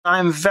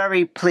I'm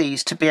very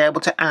pleased to be able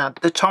to add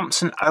the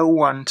Thompson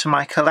 01 to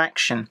my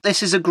collection.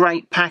 This is a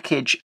great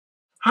package.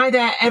 Hi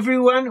there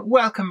everyone,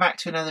 welcome back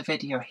to another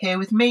video here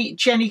with me,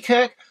 Jenny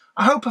Kirk.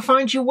 I hope I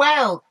find you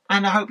well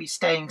and I hope you're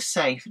staying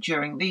safe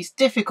during these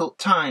difficult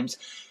times.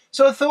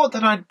 So I thought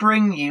that I'd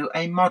bring you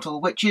a model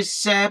which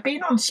has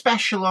been on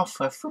special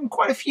offer from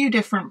quite a few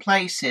different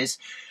places.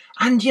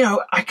 And, you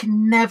know, I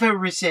can never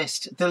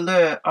resist the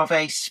lure of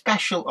a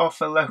special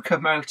offer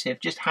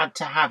locomotive. Just had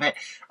to have it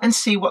and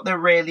see what they're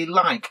really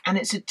like. And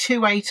it's a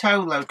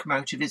 280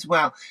 locomotive as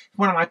well.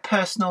 One of my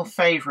personal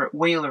favourite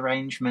wheel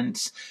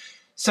arrangements.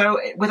 So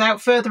without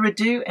further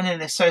ado, and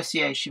in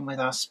association with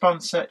our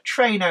sponsor,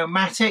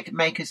 Train-O-Matic,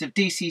 makers of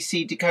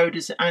DCC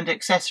decoders and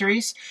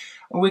accessories,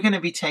 we're going to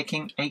be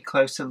taking a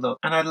closer look.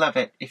 And I'd love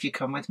it if you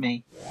come with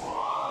me.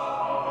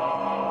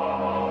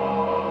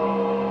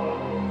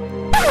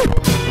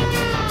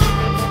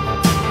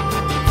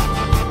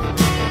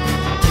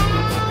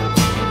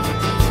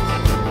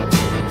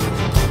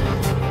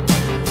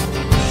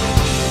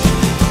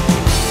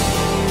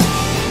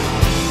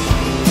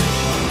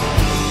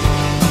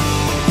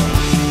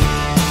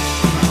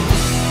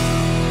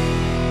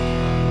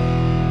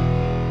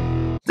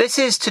 This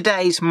is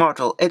today's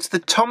model. It's the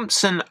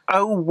Thompson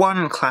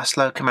 01 class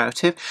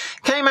locomotive.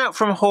 Came out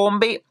from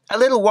Hornby a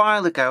little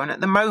while ago, and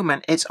at the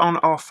moment it's on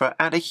offer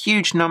at a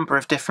huge number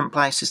of different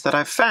places that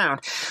I've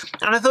found.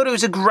 And I thought it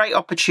was a great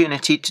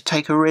opportunity to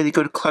take a really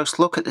good close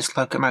look at this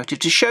locomotive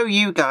to show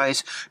you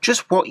guys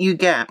just what you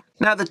get.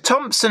 Now, the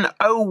Thompson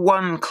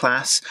 01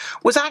 class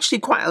was actually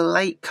quite a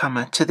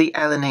latecomer to the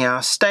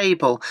LNER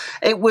stable.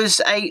 It was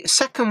a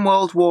Second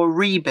World War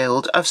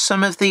rebuild of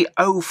some of the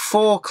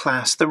 04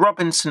 class, the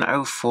Robinson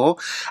 04,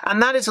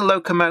 and that is a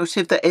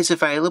locomotive that is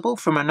available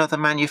from another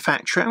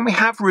manufacturer, and we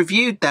have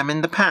reviewed them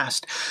in the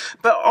past.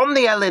 But on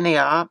the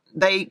LNER,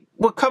 they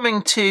were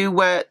coming to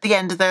the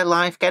end of their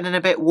life, getting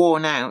a bit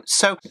worn out.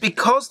 So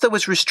because there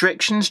was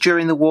restrictions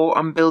during the war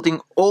on building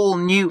all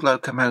new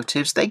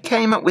locomotives, they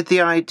came up with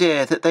the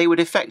idea that they would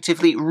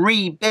effectively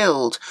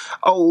rebuild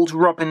old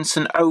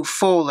Robinson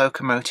 04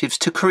 locomotives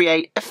to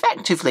create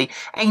effectively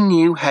a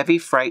new heavy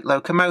freight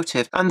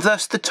locomotive, and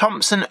thus the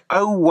Thompson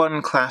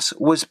 01 class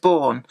was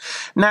born.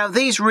 Now,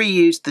 these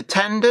reused the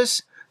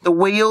tenders, the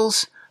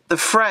wheels, the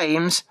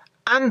frames,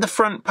 and the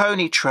front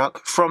pony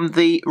truck from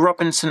the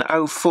Robinson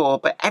 04,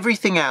 but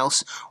everything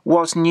else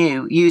was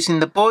new, using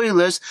the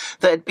boilers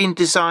that had been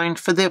designed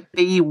for the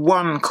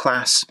B1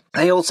 class.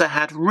 They also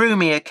had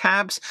roomier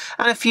cabs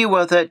and a few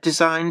other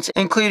designs,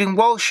 including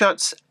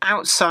Walschaerts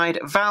outside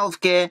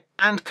valve gear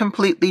and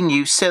completely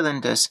new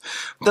cylinders.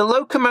 The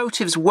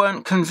locomotives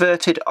weren't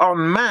converted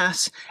en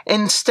masse.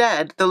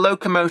 Instead, the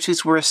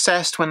locomotives were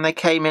assessed when they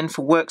came in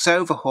for works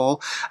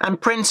overhaul,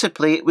 and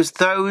principally it was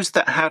those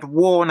that had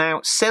worn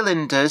out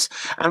cylinders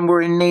and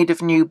were in need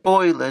of new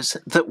boilers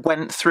that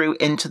went through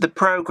into the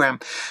program.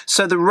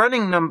 So the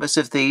running numbers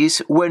of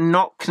these were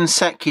not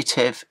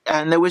consecutive,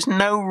 and there was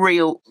no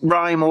real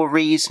rhyme or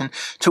reason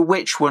to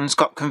which ones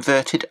got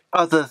converted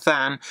other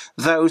than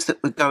those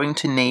that were going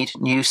to need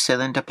new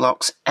cylinder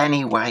blocks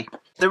anyway.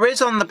 There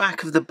is on the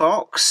back of the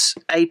box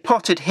a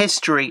potted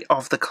history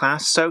of the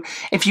class, so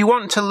if you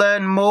want to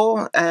learn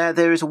more,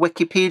 there is a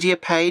Wikipedia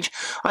page.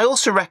 I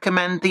also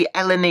recommend the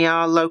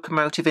LNER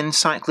Locomotive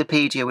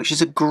Encyclopedia, which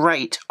is a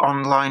great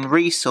online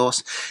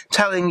resource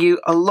telling you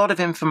a lot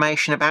of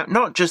information about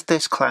not just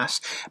this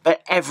class,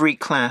 but every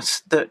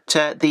class that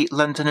the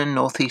London and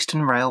North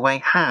Eastern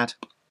Railway had.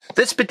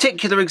 This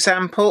particular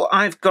example,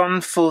 I've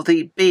gone for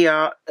the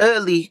BR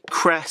Early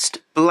Crest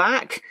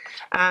Black,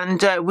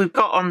 and we've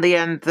got on the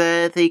end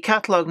there the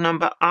catalogue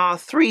number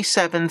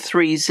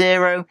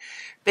R3730,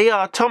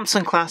 BR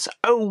Thompson class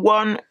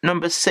 01,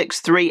 number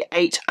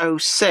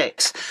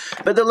 63806.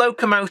 But the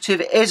locomotive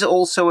is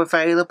also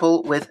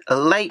available with a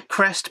late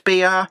crest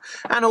BR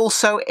and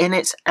also in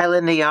its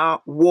LNER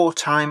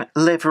wartime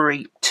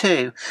livery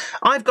too.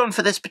 I've gone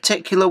for this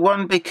particular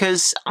one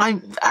because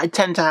I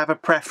tend to have a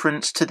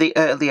preference to the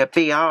earlier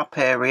BR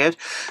period,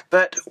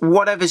 but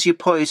whatever's your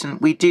poison,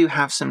 we do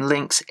have some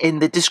links in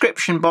the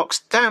description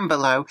box down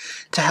below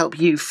to help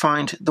you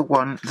find the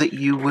one that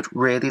you would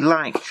really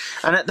like.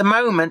 And at the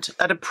moment,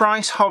 at a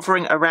price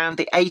hovering around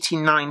the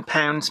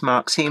 £89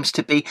 mark, seems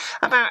to be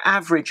about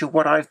average of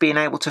what I've been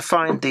able to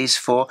find these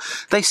for.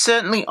 They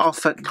certainly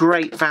offer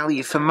great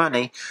value for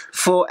money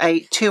for a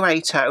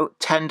 280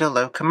 tender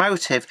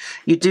locomotive.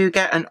 You do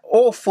get an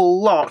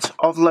awful lot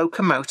of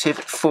locomotive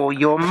for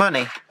your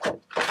money.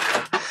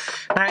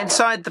 Now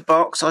inside the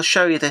box, I'll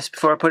show you this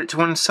before I put it to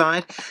one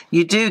side,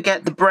 you do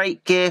get the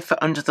brake gear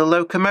for under the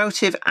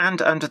locomotive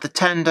and under the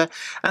tender,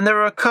 and there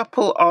are a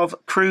couple of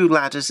crew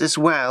ladders as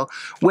well,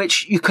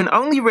 which you can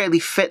only really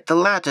fit the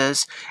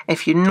ladders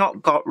if you've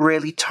not got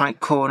really tight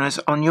corners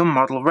on your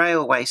model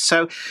railway.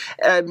 So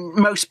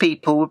most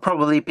people would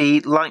probably be,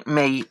 like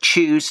me,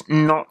 choose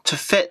not to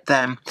fit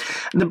them.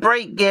 The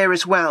brake gear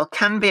as well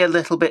can be a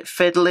little bit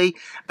fiddly,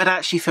 but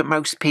actually for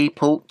most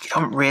people you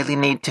don't really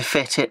need to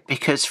fit it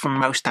because from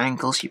most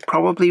angles you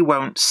probably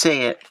won't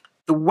see it.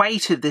 The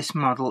weight of this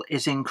model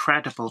is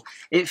incredible.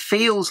 It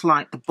feels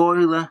like the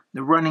boiler,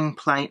 the running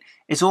plate,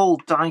 is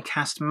all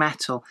die-cast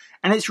metal,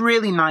 and it's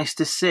really nice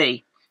to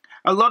see.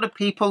 A lot of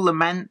people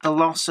lament the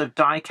loss of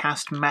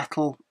die-cast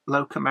metal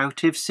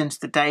locomotives since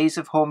the days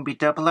of Hornby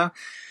 00,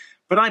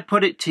 but I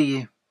put it to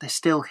you, they're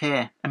still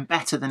here and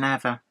better than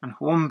ever, and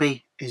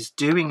Hornby is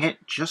doing it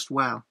just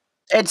well.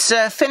 It's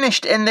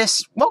finished in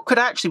this, what could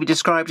actually be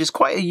described as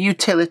quite a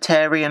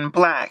utilitarian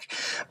black,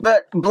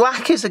 but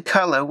black is a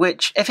colour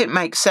which, if it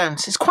makes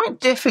sense, is quite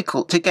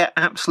difficult to get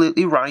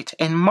absolutely right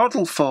in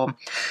model form.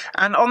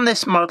 And on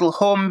this model,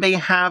 Hornby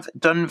have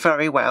done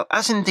very well,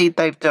 as indeed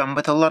they've done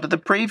with a lot of the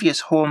previous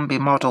Hornby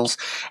models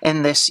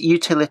in this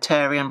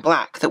utilitarian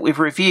black that we've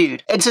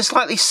reviewed. It's a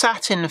slightly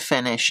satin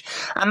finish,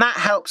 and that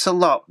helps a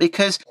lot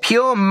because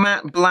pure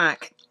matte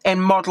black in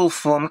model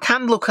form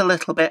can look a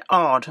little bit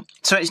odd,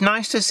 so it's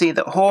nice to see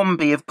that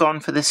Hornby have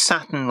gone for this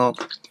satin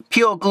look.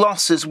 Pure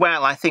gloss as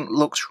well I think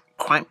looks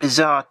quite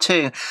bizarre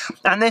too,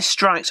 and this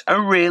strikes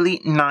a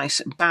really nice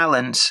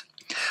balance.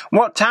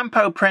 What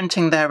tampo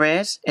printing there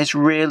is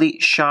really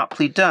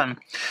sharply done.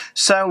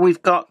 So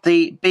we've got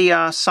the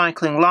BR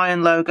Cycling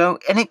Lion logo,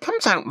 and it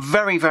comes out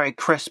very, very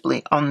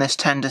crisply on this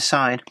tender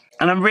side.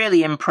 And I'm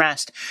really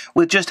impressed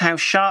with just how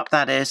sharp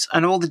that is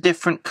and all the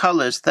different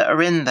colours that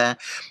are in there.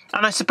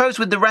 And I suppose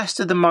with the rest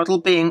of the model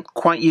being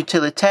quite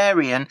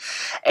utilitarian,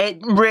 it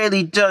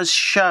really does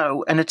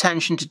show an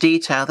attention to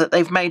detail that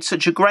they've made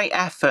such a great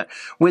effort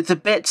with the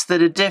bits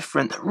that are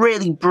different that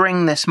really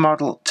bring this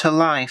model to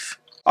life.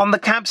 On the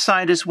cab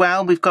side as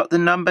well, we've got the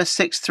number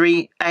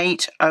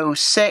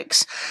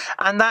 63806,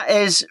 and that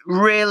is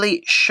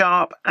really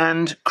sharp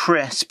and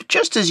crisp,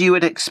 just as you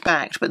would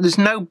expect, but there's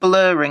no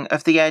blurring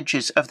of the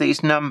edges of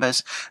these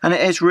numbers, and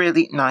it is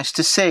really nice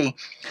to see.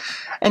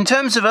 In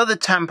terms of other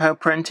tampo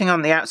printing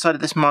on the outside of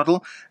this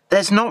model,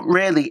 there's not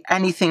really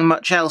anything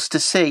much else to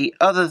see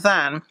other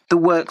than the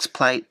works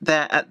plate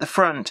there at the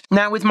front.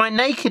 Now, with my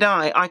naked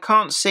eye, I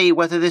can't see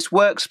whether this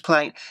works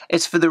plate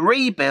is for the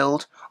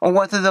rebuild or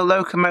whether the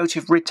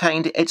locomotive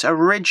retained its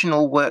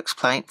original works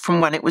plate from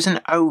when it was an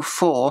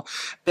 04,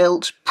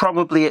 built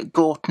probably at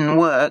Gorton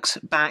Works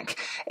back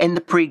in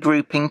the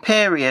pre-grouping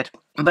period.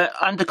 But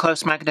under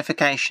close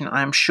magnification,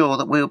 I am sure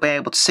that we'll be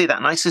able to see that,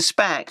 and I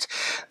suspect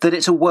that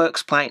it's a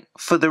works plate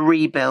for the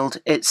rebuild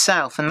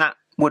itself, and that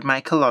would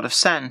make a lot of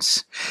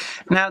sense.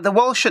 Now, the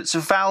Walschutz's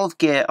valve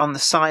gear on the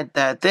side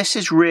there, this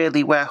is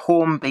really where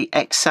Hornby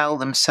excel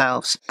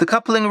themselves. The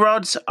coupling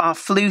rods are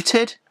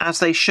fluted, as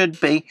they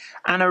should be,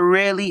 and are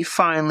really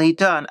finely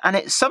done. And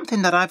it's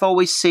something that I've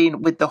always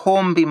seen with the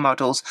Hornby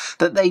models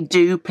that they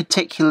do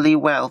particularly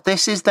well.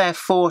 This is their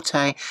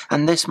forte,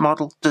 and this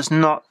model does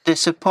not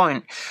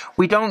disappoint.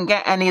 We don't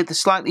get any of the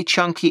slightly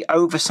chunky,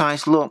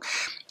 oversized look.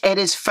 It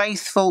is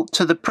faithful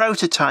to the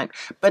prototype,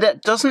 but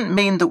it doesn't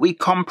mean that we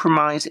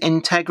compromise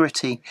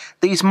integrity.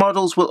 These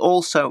models will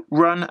also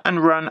run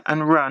and run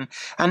and run,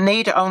 and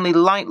need only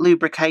light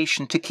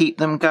lubrication to keep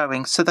them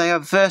going, so they are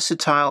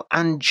versatile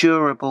and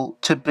durable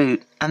to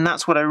boot, and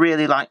that's what I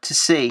really like to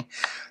see.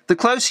 The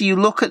closer you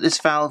look at this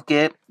valve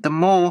gear, the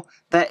more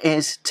there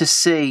is to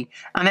see,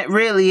 and it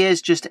really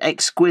is just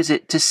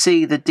exquisite to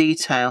see the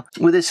detail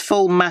with this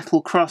full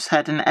metal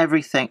crosshead and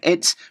everything.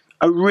 It's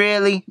a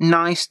really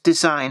nice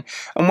design,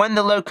 and when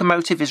the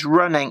locomotive is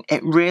running,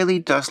 it really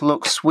does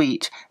look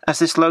sweet. As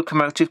this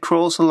locomotive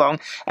crawls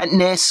along at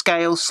near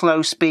scale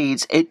slow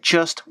speeds, it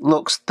just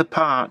looks the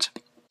part.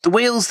 The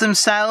wheels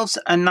themselves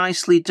are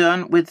nicely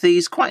done with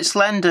these quite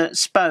slender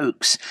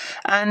spokes,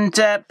 and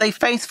they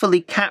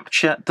faithfully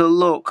capture the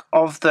look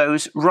of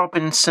those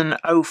Robinson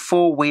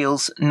 04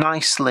 wheels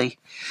nicely.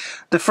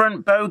 The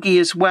front bogie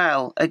as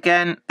well,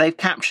 again, they've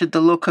captured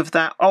the look of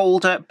that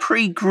older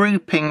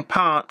pre-grouping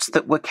parts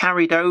that were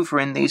carried over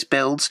in these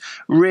builds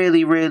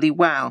really, really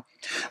well.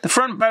 The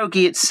front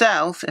bogie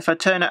itself, if I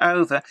turn it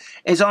over,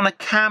 is on a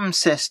cam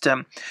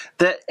system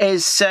that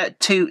is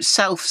to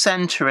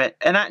self-center it,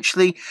 and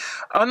actually,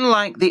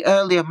 unlike the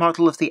earlier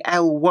model of the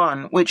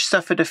L1, which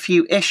suffered a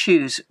few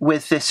issues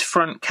with this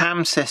front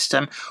cam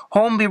system,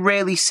 Hornby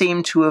really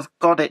seemed to have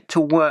got it to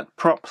work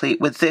properly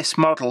with this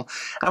model,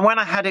 and when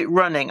I had it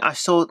running, I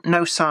saw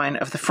no sign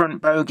of the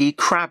front bogie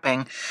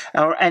crabbing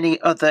or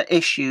any other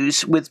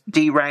issues with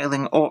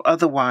derailing or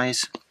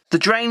otherwise. The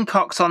drain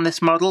cocks on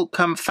this model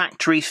come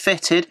factory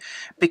fitted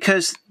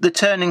because the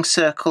turning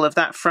circle of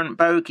that front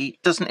bogie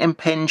doesn't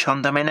impinge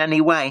on them in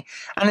any way,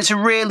 and it's a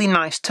really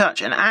nice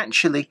touch, and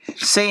actually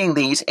seeing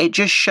these, it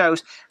just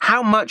shows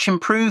how much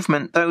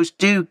improvement those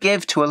do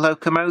give to a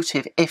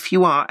locomotive if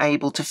you are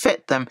able to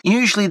fit them.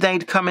 Usually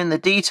they'd come in the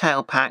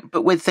detail pack,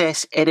 but with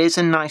this it is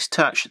a nice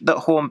touch that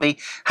Hornby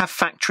have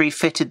factory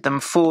fitted them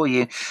for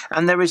you,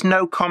 and there is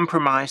no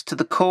compromise to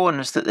the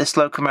corners that this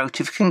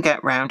locomotive can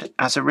get round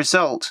as a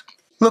result.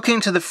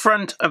 Looking to the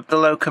front of the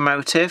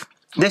locomotive,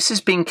 this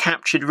has been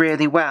captured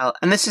really well,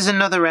 and this is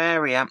another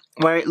area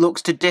where it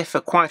looks to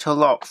differ quite a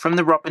lot from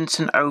the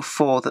Robinson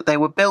 04 that they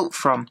were built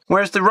from.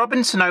 Whereas the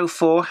Robinson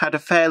 04 had a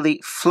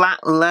fairly flat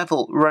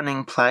level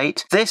running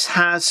plate, this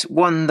has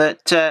one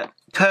that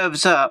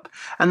curves up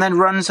and then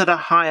runs at a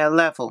higher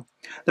level.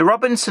 The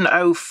Robinson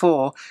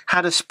 04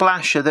 had a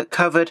splasher that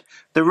covered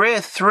the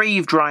rear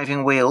 3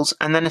 driving wheels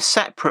and then a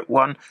separate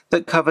one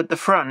that covered the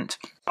front.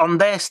 On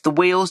this, the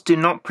wheels do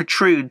not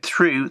protrude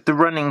through the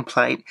running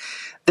plate.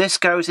 This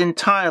goes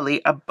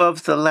entirely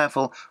above the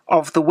level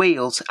of the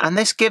wheels, and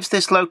this gives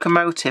this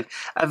locomotive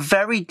a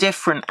very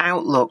different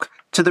outlook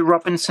to the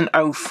Robinson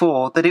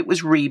 04 that it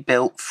was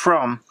rebuilt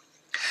from.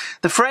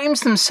 The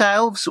frames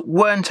themselves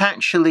weren't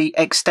actually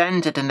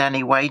extended in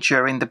any way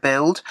during the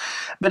build,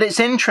 but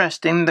it's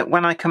interesting that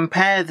when I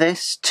compare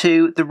this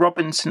to the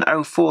Robinson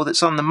 04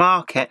 that's on the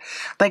market,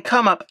 they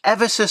come up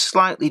ever so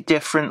slightly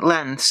different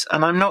lengths,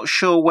 and I'm not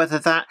sure whether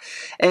that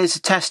is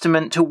a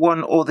testament to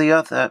one or the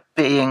other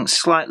being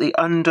slightly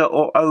under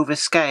or over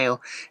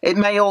scale. It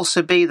may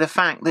also be the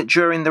fact that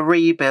during the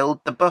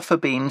rebuild the buffer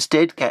beams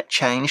did get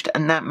changed,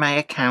 and that may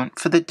account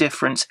for the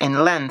difference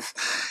in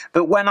length.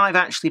 But when I've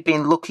actually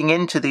been looking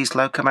into these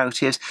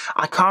locomotives,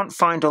 I can't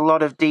find a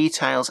lot of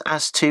details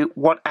as to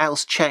what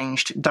else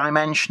changed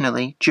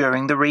dimensionally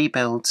during the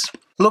rebuilds.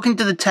 Looking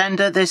to the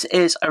tender, this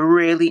is a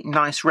really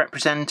nice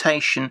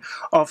representation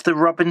of the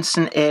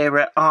Robinson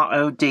era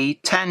ROD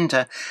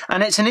tender,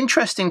 and it's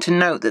interesting to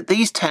note that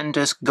these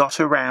tenders got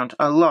around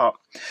a lot.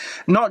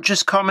 Not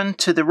just common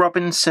to the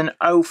Robinson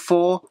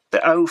 04, the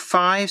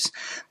 05s,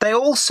 they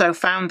also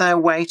found their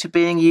way to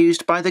being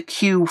used by the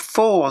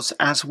Q4s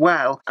as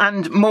well,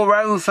 and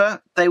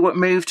moreover they were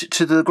moved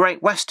to the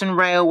Great Western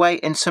Railway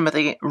in some of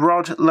the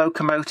rod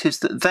locomotives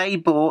that they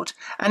bought,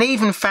 and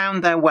even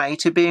found their way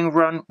to being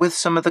run with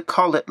some of the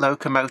collet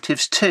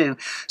locomotives too.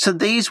 So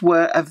these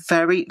were a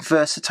very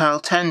versatile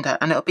tender,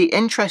 and it'll be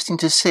interesting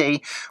to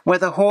see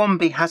whether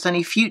Hornby has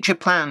any future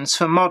plans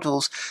for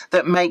models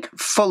that make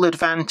full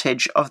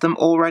advantage of them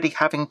already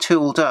having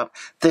tooled up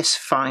this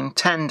fine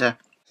tender.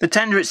 The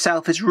tender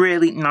itself is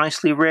really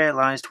nicely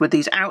realised with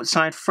these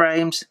outside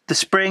frames, the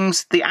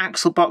springs, the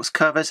axle box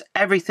covers,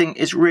 everything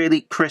is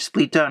really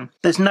crisply done.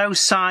 There's no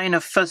sign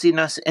of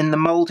fuzziness in the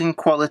moulding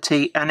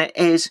quality, and it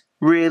is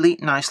really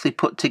nicely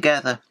put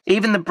together.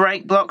 Even the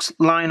brake blocks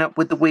line up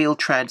with the wheel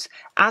treads,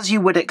 as you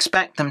would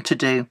expect them to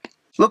do.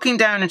 Looking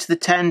down into the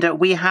tender,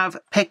 we have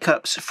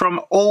pickups from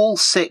all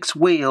 6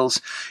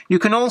 wheels. You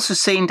can also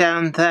see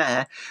down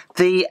there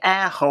the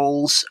air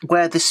holes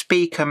where the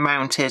speaker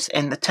mount is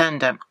in the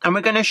tender. And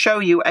we're going to show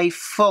you a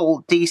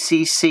full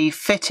DCC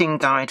fitting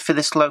guide for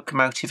this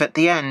locomotive at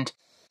the end.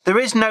 There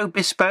is no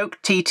bespoke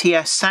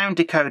TTS sound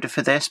decoder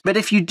for this, but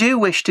if you do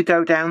wish to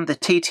go down the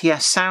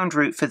TTS sound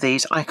route for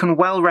these, I can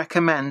well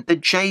recommend the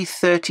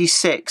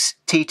J36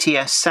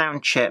 TTS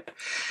sound chip.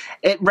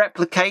 It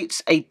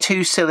replicates a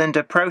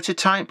 2-cylinder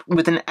prototype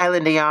with an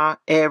LNER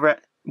era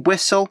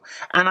whistle,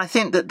 and I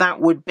think that that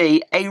would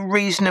be a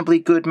reasonably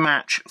good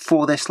match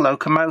for this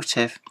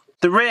locomotive.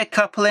 The rear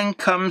coupling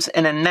comes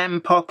in a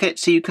NEM pocket,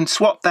 so you can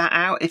swap that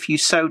out if you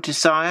so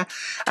desire.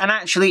 And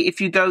actually,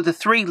 if you go the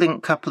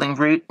 3-link coupling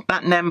route,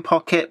 that NEM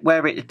pocket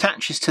where it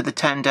attaches to the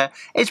tender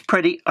is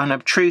pretty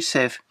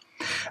unobtrusive.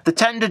 The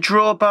tender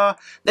drawbar,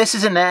 this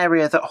is an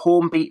area that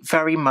Hornby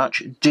very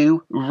much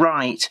do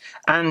right,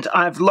 and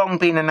I've long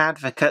been an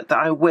advocate that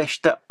I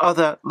wish that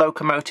other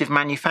locomotive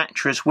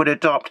manufacturers would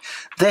adopt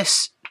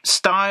this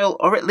style,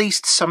 or at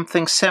least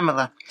something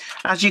similar.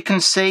 As you can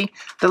see,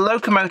 the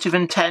locomotive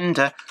and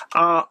tender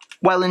are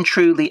well and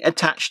truly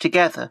attached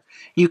together.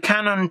 You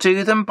can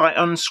undo them by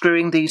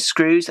unscrewing these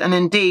screws, and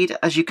indeed,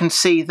 as you can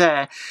see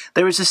there,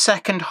 there is a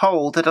second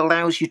hole that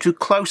allows you to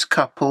close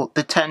couple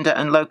the tender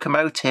and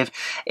locomotive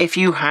if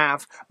you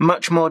have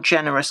much more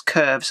generous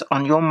curves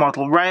on your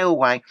model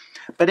railway.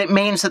 But it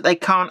means that they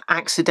can't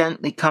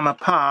accidentally come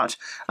apart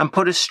and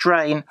put a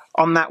strain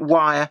on that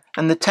wire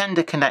and the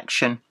tender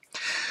connection.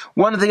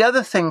 One of the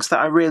other things that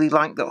I really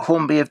like that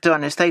Hornby have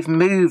done is they've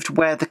moved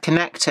where the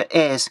connector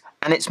is,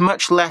 and it's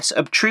much less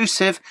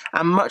obtrusive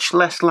and much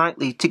less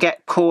likely to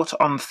get caught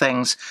on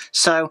things.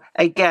 So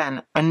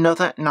again,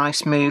 another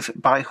nice move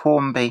by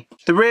Hornby.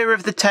 The rear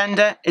of the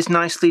tender is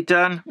nicely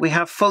done. We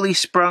have fully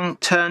sprung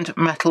turned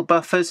metal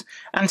buffers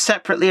and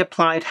separately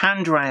applied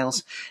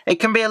handrails. It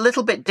can be a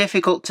little bit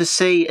difficult to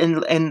see in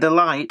the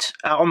light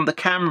on the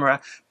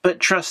camera, but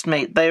trust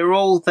me, they are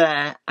all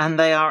there and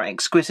they are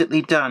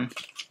exquisitely done.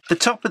 The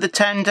top of the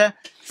tender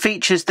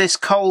features this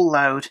coal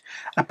load.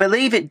 I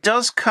believe it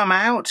does come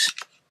out,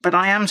 but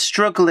I am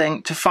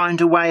struggling to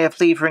find a way of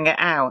levering it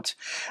out.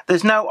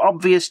 There's no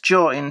obvious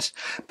joins,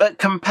 but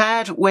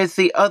compared with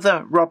the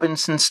other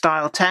Robinson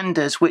style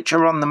tenders which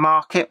are on the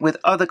market with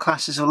other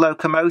classes of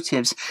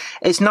locomotives,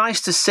 it's nice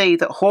to see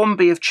that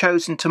Hornby have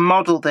chosen to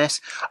model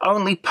this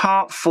only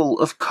part full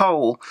of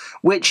coal,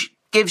 which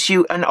gives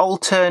you an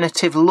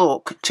alternative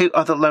look to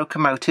other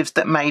locomotives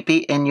that may be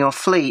in your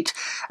fleet.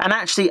 And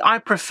actually, I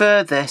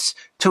prefer this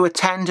to a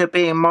tender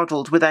being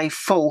modelled with a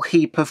full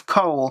heap of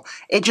coal.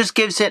 It just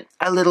gives it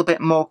a little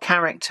bit more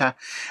character.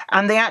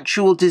 And the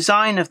actual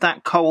design of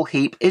that coal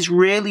heap is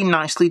really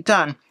nicely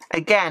done.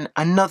 Again,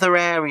 another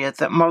area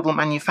that model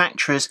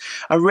manufacturers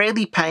are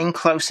really paying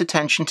close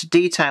attention to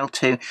detail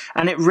to,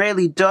 and it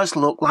really does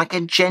look like a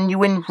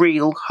genuine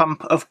real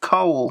hump of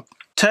coal.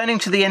 Turning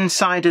to the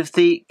inside of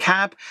the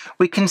cab,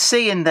 we can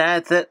see in there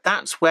that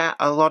that's where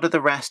a lot of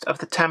the rest of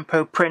the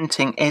tempo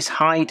printing is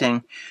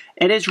hiding.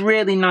 It is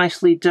really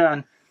nicely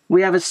done.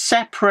 We have a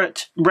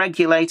separate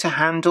regulator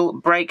handle,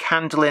 brake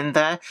handle in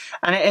there,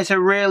 and it is a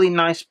really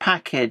nice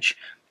package.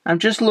 I'm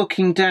just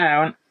looking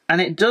down, and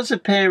it does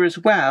appear as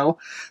well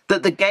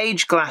that the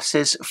gauge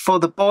glasses for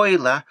the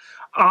boiler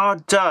are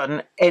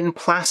done in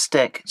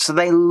plastic, so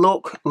they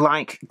look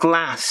like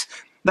glass.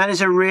 That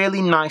is a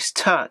really nice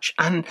touch,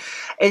 and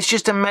it's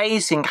just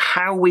amazing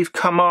how we've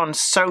come on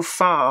so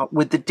far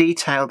with the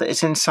detail that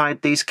is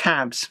inside these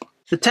cabs.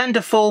 The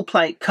tender full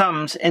plate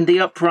comes in the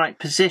upright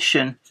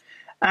position,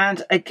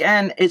 and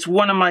again, it's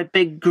one of my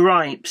big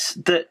gripes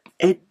that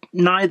it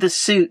neither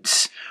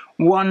suits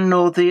one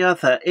nor the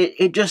other.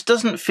 It just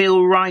doesn't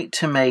feel right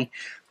to me.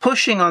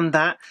 Pushing on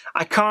that,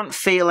 I can't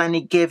feel any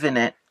give in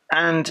it,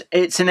 and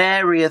it's an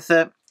area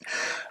that,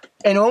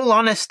 in all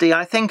honesty,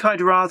 I think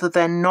I'd rather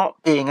there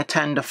not being a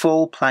tender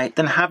full plate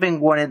than having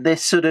one in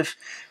this sort of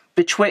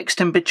betwixt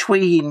and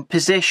between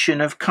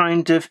position of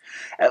kind of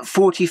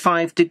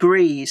 45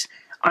 degrees.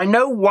 I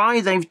know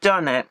why they've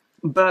done it,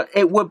 but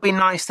it would be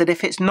nice that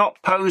if it's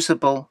not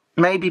posable,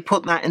 maybe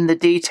put that in the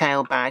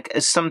detail bag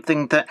as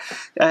something that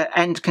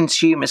end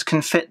consumers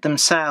can fit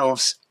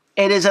themselves.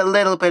 It is a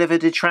little bit of a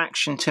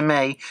detraction to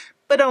me,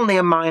 but only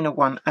a minor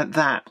one at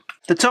that.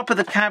 The top of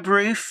the cab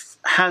roof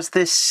has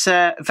this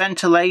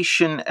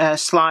ventilation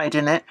slide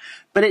in it,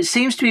 but it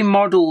seems to be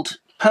modelled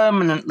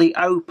permanently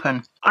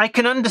open. I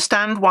can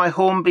understand why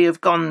Hornby have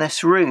gone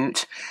this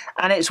route,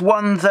 and it's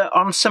one that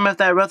on some of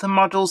their other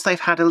models they've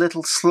had a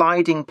little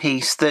sliding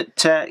piece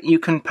that you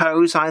can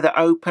pose either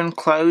open,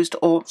 closed,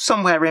 or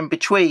somewhere in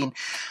between.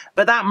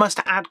 But that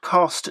must add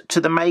cost to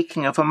the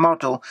making of a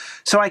model,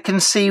 so I can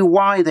see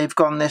why they've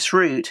gone this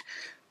route.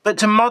 But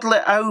to model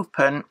it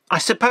open, I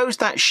suppose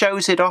that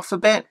shows it off a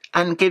bit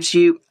and gives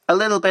you a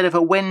little bit of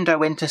a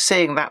window into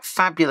seeing that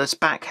fabulous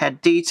backhead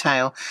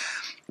detail.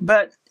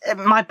 But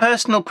my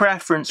personal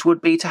preference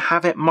would be to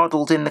have it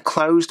modelled in the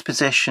closed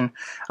position.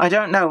 I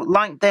don't know,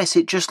 like this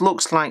it just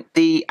looks like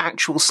the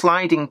actual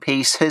sliding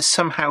piece has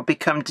somehow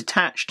become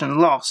detached and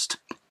lost.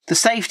 The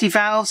safety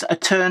valves are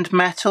turned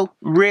metal,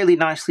 really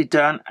nicely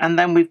done, and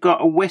then we've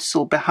got a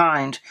whistle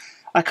behind.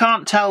 I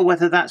can't tell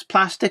whether that's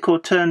plastic or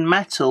turned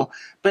metal,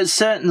 but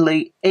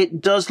certainly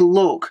it does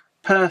look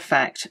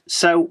perfect,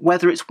 so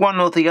whether it's one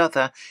or the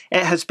other,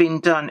 it has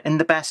been done in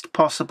the best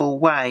possible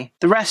way.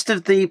 The rest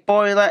of the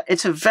boiler,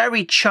 it's a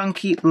very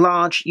chunky,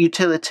 large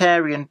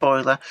utilitarian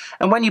boiler,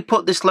 and when you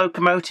put this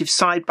locomotive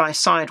side by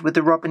side with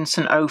the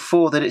Robinson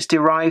 04 that it's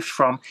derived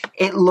from,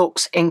 it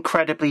looks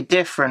incredibly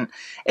different.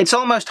 It's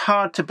almost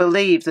hard to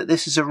believe that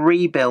this is a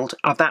rebuild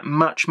of that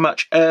much,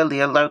 much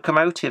earlier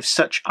locomotive,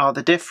 such are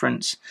the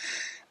difference.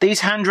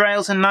 These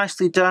handrails are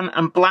nicely done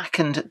and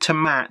blackened to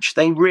match.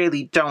 They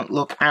really don't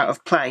look out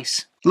of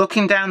place.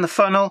 Looking down the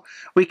funnel,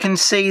 we can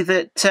see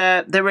that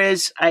there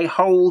is a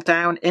hole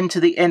down into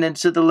the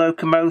innards of the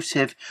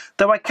locomotive,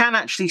 though I can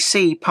actually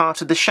see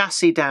part of the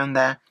chassis down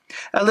there.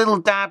 A little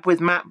dab with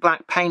matte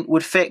black paint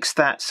would fix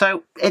that,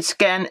 so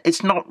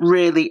it's not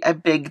really a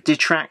big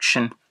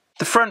detraction.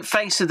 The front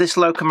face of this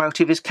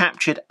locomotive is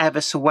captured ever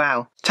so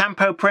well.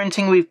 Tampo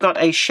printing, we've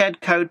got a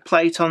shed code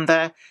plate on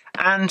there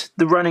and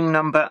the running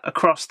number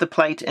across the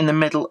plate in the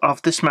middle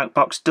of the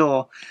smokebox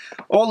door.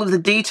 All of the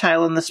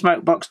detail on the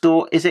smokebox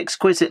door is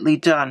exquisitely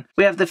done.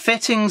 We have the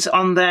fittings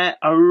on there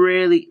are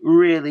really,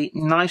 really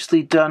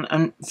nicely done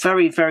and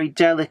very, very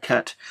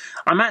delicate.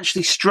 I'm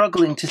actually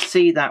struggling to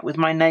see that with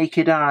my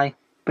naked eye,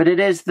 but it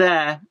is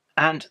there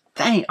and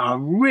they are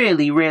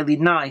really, really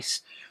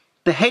nice.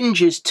 The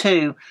hinges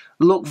too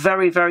look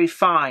very, very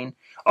fine,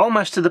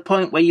 almost to the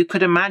point where you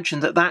could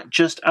imagine that that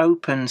just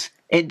opens.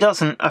 It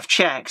doesn't, I've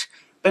checked,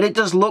 but it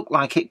does look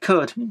like it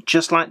could,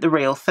 just like the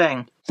real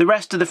thing. The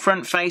rest of the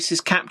front face is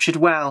captured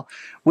well,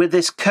 with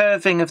this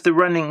curving of the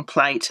running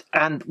plate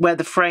and where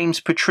the frames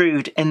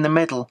protrude in the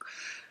middle.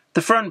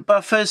 The front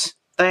buffers,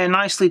 they are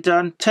nicely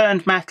done,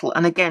 turned metal,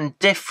 and again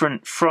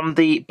different from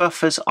the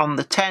buffers on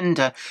the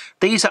tender.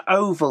 These are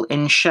oval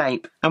in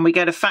shape, and we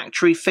get a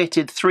factory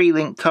fitted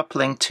 3-link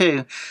coupling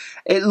too.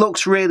 It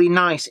looks really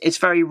nice, it's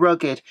very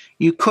rugged.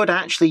 You could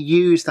actually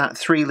use that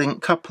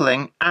 3-link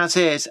coupling as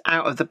is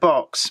out of the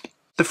box.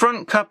 The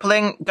front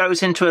coupling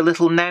goes into a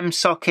little NEM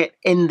socket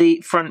in the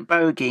front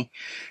bogie.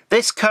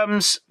 This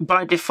comes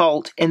by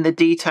default in the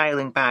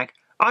detailing bag.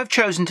 I've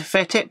chosen to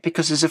fit it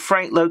because as a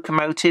freight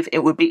locomotive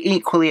it would be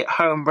equally at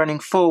home running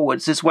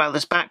forwards as well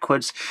as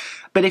backwards,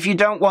 but if you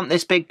don't want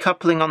this big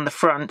coupling on the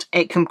front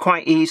it can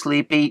quite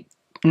easily be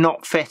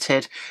not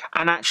fitted,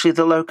 and actually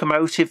the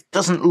locomotive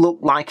doesn't look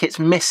like it's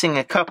missing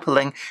a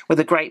coupling with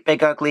a great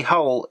big ugly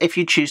hole if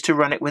you choose to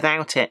run it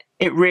without it.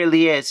 It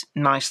really is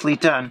nicely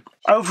done.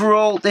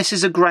 Overall, this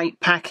is a great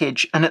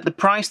package, and at the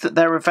price that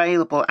they're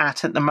available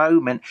at the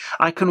moment,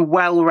 I can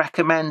well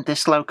recommend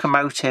this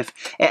locomotive.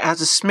 It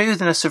has a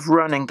smoothness of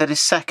running that is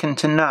second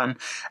to none,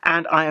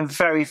 and I am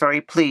very,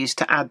 very pleased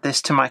to add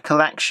this to my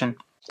collection.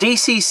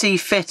 DCC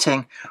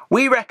fitting.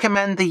 We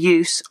recommend the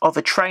use of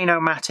a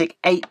Trainomatic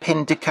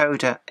 8-pin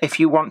decoder if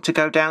you want to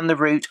go down the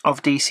route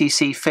of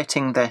DCC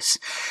fitting this.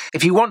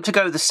 If you want to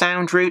go the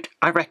sound route,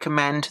 I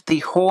recommend the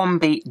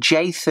Hornby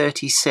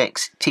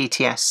J36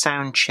 TTS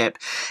sound chip.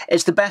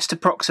 It's the best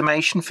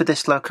approximation for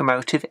this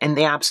locomotive in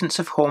the absence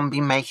of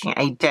Hornby making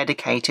a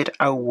dedicated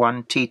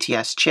 01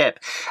 TTS chip,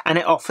 and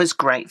it offers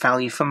great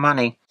value for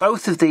money.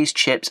 Both of these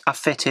chips are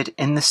fitted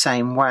in the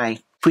same way.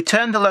 If we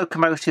turn the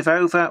locomotive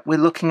over, we're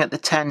looking at the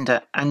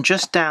tender, and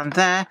just down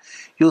there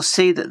you'll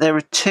see that there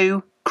are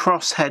two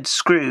crosshead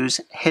screws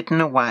hidden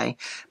away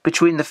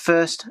between the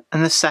first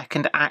and the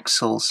second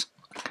axles.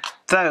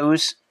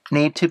 Those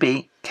need to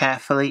be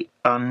carefully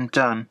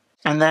undone,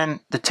 and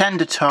then the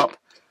tender top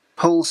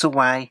pulls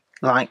away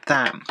like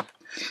that.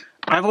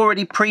 I've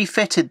already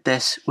pre-fitted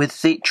this with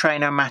the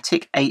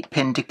Trainomatic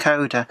 8-pin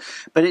decoder,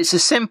 but it's a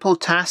simple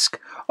task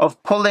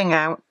of pulling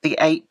out the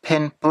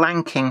 8-pin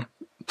blanking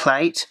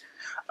plate.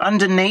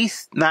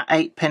 Underneath that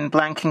 8-pin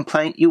blanking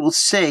plate, you will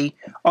see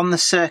on the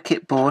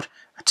circuit board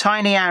a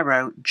tiny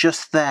arrow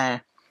just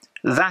there.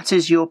 That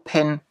is your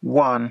pin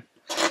 1.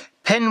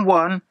 Pin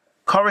 1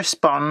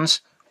 corresponds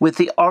with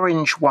the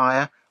orange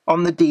wire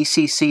on the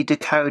DCC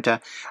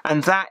decoder,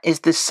 and that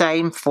is the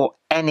same for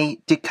any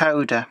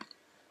decoder.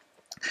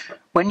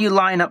 When you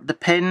line up the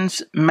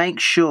pins, make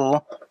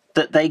sure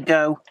that they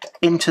go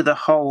into the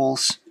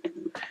holes.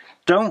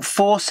 Don't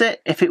force it.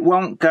 If it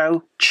won't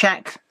go,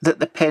 check that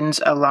the pins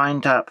are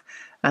lined up,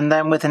 and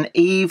then with an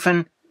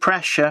even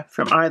pressure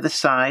from either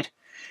side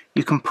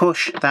you can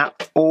push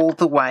that all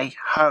the way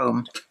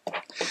home.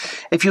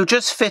 If you're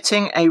just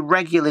fitting a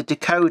regular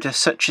decoder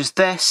such as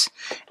this,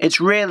 it's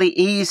really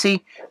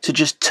easy to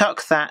just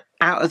tuck that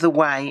out of the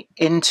way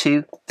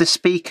into the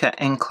speaker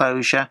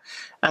enclosure,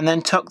 and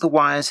then tuck the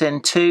wires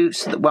in too,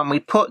 so that when we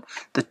put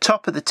the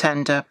top of the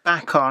tender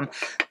back on,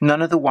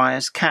 none of the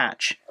wires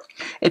catch.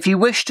 If you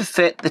wish to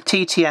fit the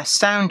TTS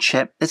sound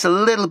chip, there's a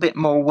little bit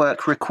more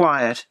work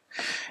required.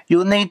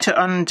 You'll need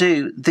to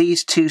undo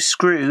these two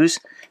screws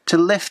to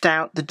lift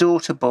out the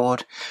daughter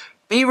board.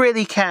 Be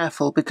really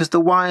careful because the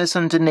wires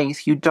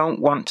underneath, you don't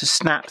want to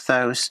snap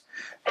those.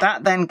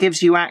 That then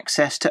gives you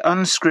access to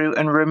unscrew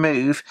and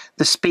remove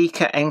the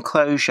speaker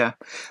enclosure.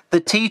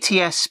 The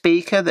TTS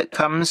speaker that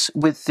comes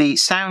with the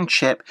sound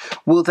chip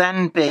will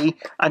then be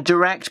a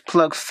direct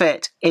plug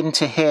fit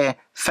into here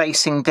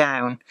facing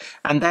down,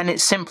 and then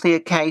it's simply a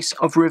case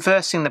of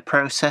reversing the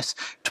process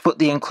to put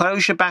the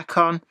enclosure back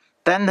on,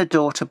 then the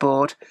daughter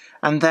board,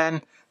 and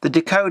then the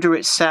decoder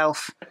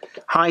itself,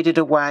 hide it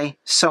away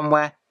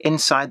somewhere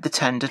inside the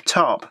tender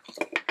top.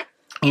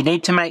 You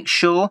need to make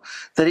sure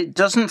that it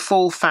doesn't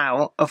fall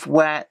foul of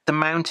where the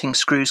mounting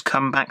screws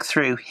come back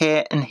through,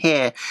 here and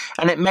here,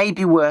 and it may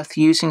be worth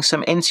using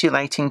some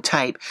insulating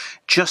tape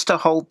just to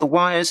hold the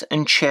wires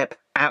and chip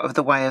out of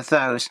the way of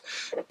those.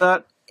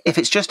 But if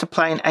it's just a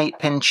plain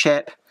 8-pin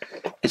chip,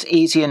 it's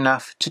easy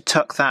enough to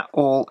tuck that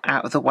all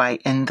out of the way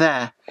in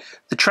there.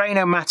 The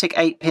Trainomatic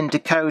 8-pin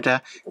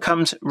decoder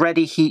comes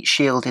ready heat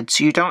shielded,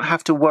 so you don't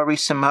have to worry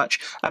so much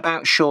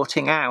about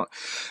shorting out.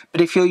 But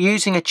if you're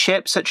using a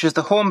chip such as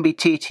the Hornby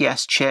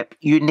TTS chip,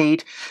 you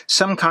need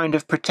some kind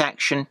of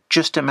protection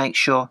just to make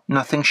sure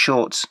nothing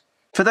shorts.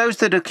 For those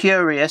that are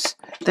curious,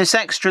 this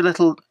extra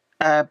little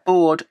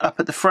board up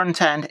at the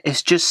front end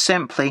is just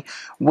simply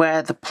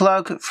where the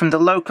plug from the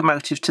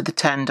locomotive to the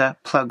tender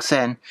plugs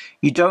in.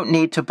 You don't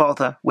need to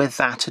bother with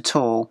that at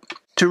all.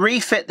 To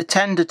refit the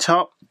tender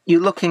top,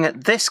 you're looking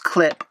at this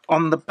clip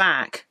on the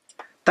back.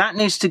 That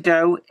needs to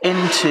go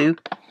into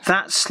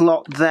that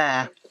slot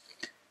there.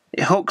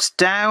 It hooks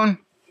down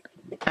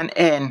and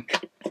in,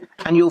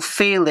 and you'll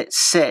feel it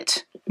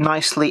sit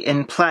nicely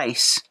in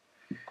place.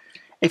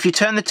 If you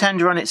turn the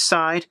tender on its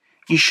side,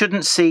 you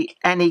shouldn't see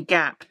any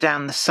gap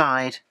down the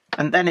side,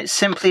 and then it's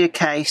simply a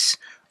case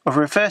of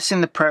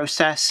reversing the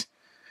process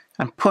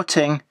and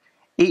putting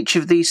each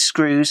of these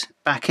screws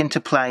back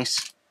into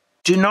place.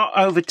 Do not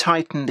over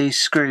tighten these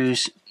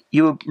screws.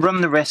 You will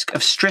run the risk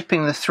of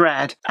stripping the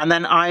thread and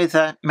then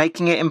either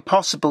making it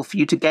impossible for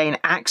you to gain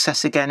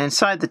access again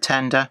inside the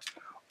tender,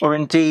 or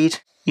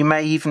indeed you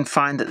may even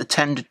find that the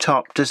tender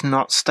top does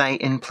not stay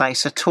in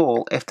place at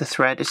all if the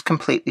thread is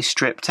completely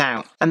stripped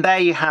out. And there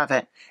you have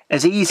it.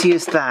 As easy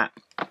as that.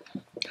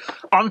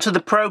 Onto the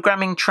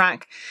programming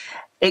track,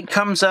 it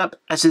comes up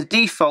as a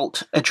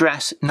default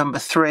address number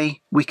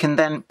 3. We can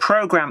then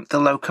program the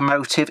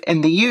locomotive in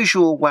the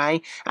usual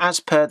way as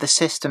per the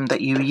system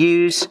that you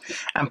use,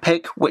 and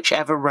pick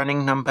whichever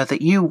running number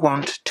that you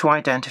want to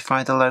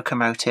identify the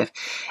locomotive.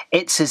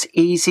 It's as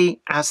easy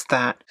as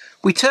that.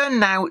 We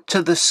turn now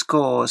to the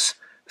scores.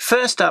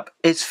 First up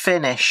is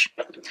finish.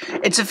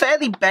 It's a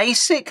fairly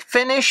basic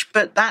finish,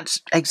 but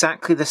that's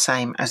exactly the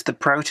same as the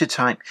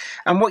prototype.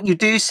 And what you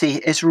do see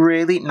is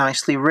really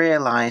nicely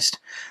realised.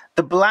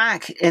 The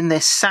black in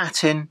this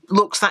satin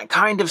looks that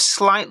kind of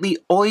slightly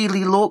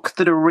oily look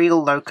that a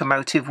real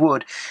locomotive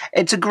would.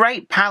 It's a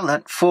great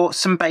palette for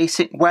some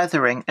basic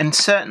weathering, and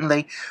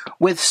certainly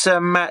with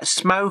some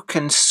smoke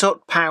and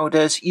soot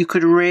powders you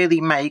could really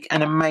make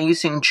an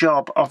amazing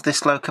job of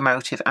this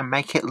locomotive and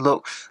make it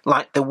look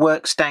like the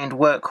work-stained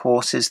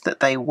workhorses that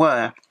they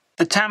were.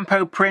 The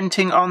tampo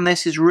printing on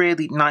this is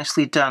really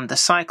nicely done. The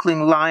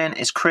cycling lion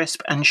is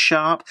crisp and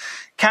sharp.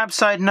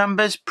 Cabside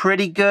numbers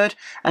pretty good,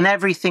 and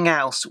everything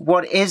else,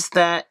 what is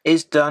there,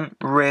 is done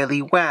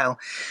really well.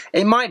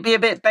 It might be a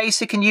bit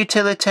basic and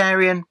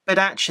utilitarian, but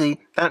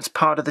actually that's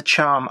part of the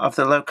charm of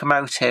the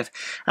locomotive,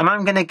 and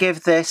I'm going to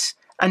give this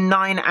a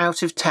 9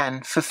 out of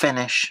 10 for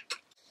finish.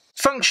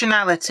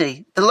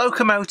 Functionality. The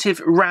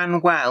locomotive ran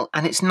well,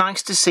 and it's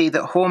nice to see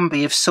that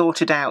Hornby have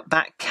sorted out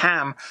that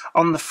cam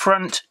on the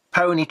front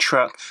pony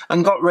truck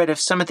and got rid of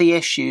some of the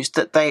issues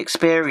that they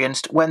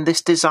experienced when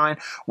this design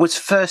was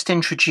first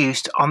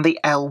introduced on the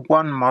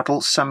L1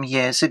 model some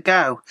years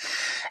ago.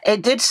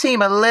 It did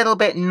seem a little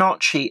bit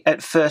notchy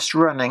at first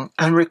running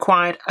and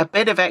required a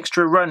bit of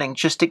extra running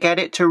just to get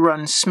it to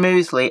run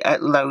smoothly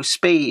at low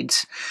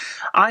speeds.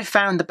 I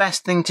found the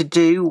best thing to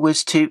do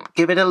was to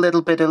give it a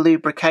little bit of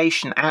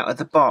lubrication out of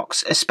the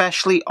box,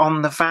 especially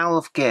on the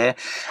valve gear,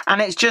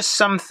 and it's just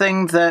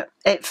something that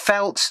it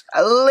felt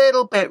a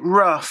little bit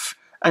rough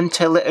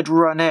until it had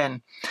run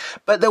in.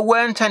 But there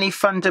weren't any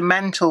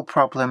fundamental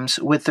problems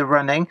with the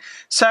running,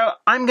 so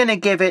I'm going to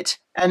give it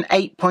an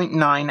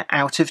 8.9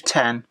 out of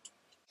 10.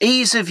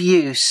 Ease of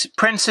use,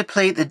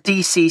 principally the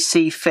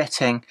DCC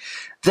fitting.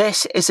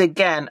 This is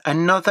again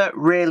another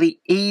really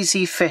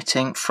easy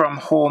fitting from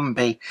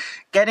Hornby.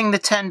 Getting the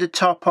tender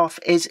top off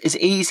is as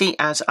easy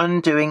as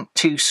undoing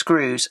 2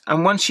 screws,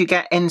 and once you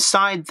get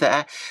inside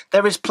there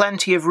is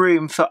plenty of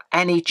room for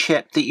any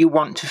chip that you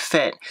want to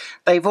fit.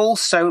 They've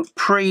also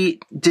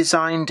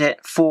pre-designed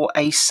it for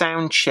a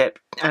sound chip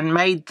and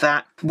made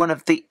that one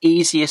of the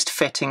easiest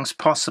fittings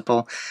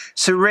possible.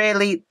 So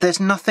really there's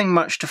nothing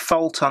much to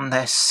fault on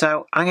this,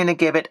 so I'm going to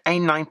give it a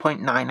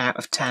 9.9 out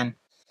of 10.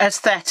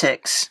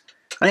 Aesthetics.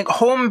 I think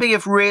Hornby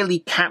have really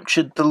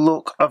captured the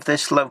look of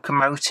this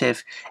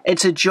locomotive.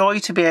 It's a joy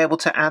to be able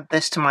to add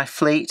this to my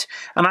fleet,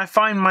 and I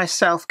find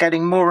myself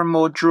getting more and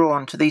more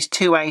drawn to these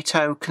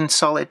 280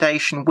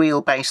 consolidation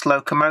wheelbase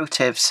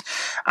locomotives.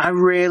 I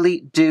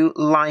really do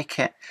like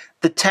it.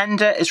 The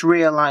tender is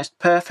realised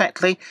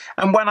perfectly,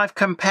 and when I've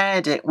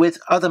compared it with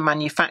other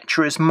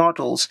manufacturers'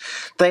 models,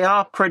 they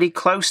are pretty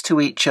close to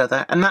each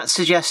other, and that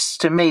suggests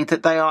to me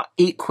that they are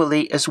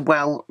equally as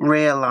well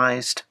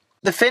realised.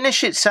 The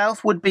finish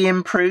itself would be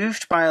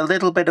improved by a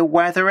little bit of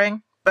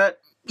weathering, but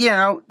you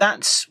know,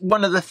 that's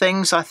one of the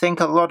things I think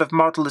a lot of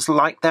modelers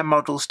like their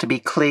models to be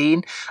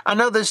clean,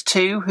 and others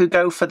too who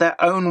go for their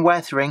own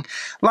weathering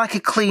like a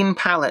clean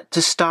palette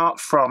to start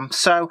from,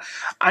 so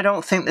I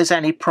don't think there's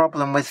any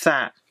problem with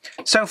that.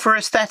 So for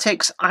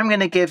aesthetics, I'm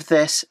going to give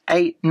this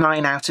a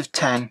 9 out of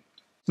 10.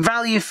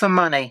 Value for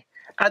money.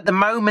 At the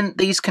moment,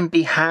 these can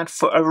be had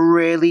for a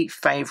really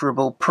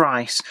favourable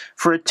price.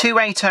 For a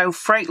 280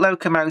 freight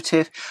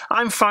locomotive,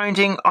 I'm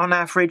finding on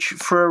average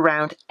for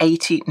around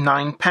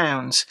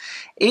 £89.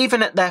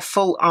 Even at their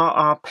full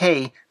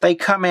RRP, they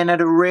come in at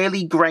a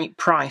really great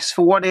price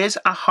for what is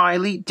a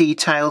highly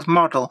detailed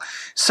model.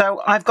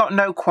 So I've got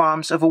no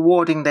qualms of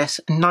awarding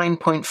this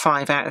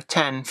 9.5 out of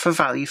 10 for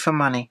value for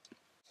money.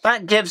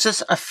 That gives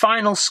us a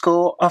final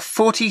score of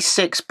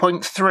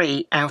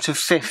 46.3 out of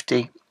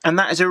 50. And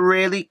that is a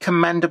really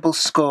commendable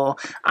score,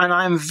 and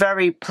I am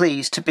very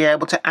pleased to be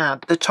able to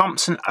add the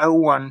Thompson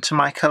 01 to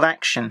my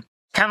collection.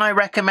 Can I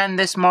recommend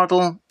this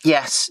model?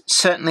 Yes,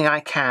 certainly I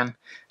can.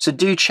 So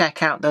do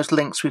check out those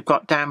links we've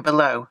got down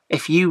below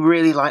if you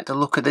really like the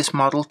look of this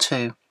model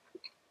too.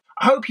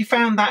 I hope you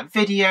found that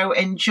video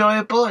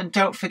enjoyable, and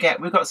don't forget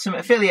we've got some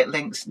affiliate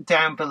links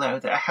down below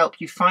that will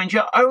help you find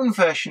your own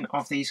version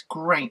of these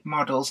great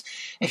models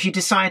if you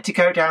decide to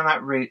go down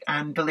that route,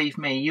 and believe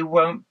me, you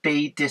won't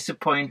be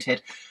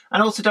disappointed.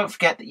 And also don't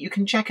forget that you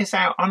can check us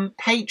out on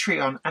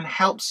Patreon and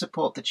help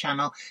support the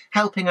channel,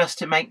 helping us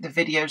to make the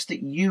videos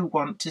that you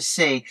want to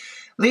see.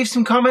 Leave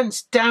some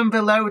comments down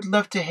below. I'd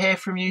love to hear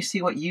from you, see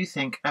what you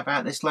think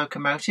about this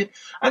locomotive,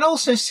 and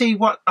also see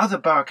what other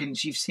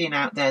bargains you've seen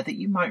out there that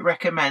you might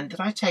recommend that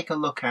I take a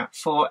look at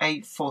for a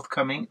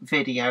forthcoming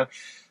video.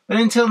 But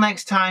until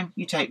next time,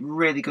 you take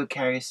really good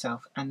care of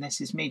yourself. And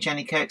this is me,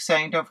 Jenny Kirk,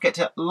 saying don't forget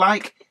to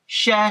like,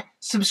 share,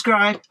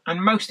 subscribe,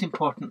 and most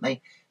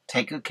importantly,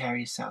 take good care of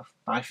yourself.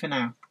 Bye for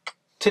now.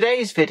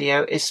 Today's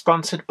video is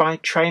sponsored by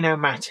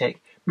Train-O-Matic,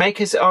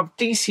 makers of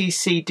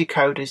DCC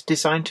decoders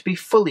designed to be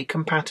fully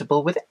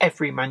compatible with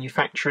every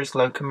manufacturer's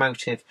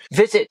locomotive.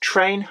 Visit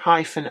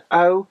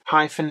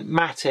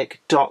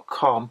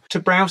train-o-matic.com to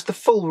browse the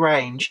full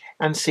range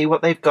and see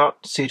what they've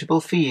got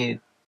suitable for you.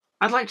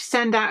 I'd like to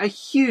send out a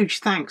huge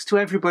thanks to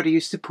everybody who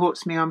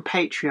supports me on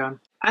Patreon.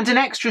 And an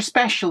extra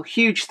special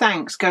huge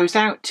thanks goes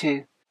out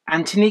to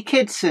Anthony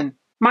Kidson,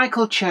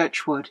 Michael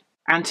Churchwood,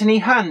 Anthony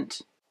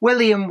Hunt,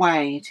 William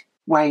Wade,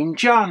 Wayne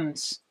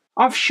Johns,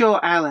 Offshore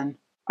Allen,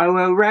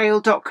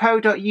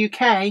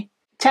 oorail.co.uk,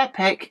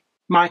 Tepic,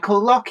 Michael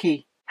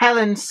Lockie,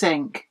 Helen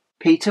Sink,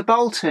 Peter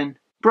Bolton,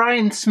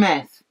 Brian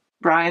Smith,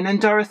 Brian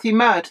and Dorothy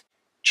Mudd,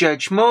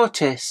 Judge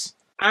Mortis,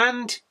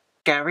 and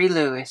Gary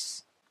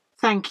Lewis.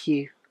 Thank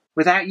you.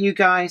 Without you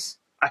guys,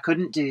 I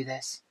couldn't do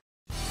this.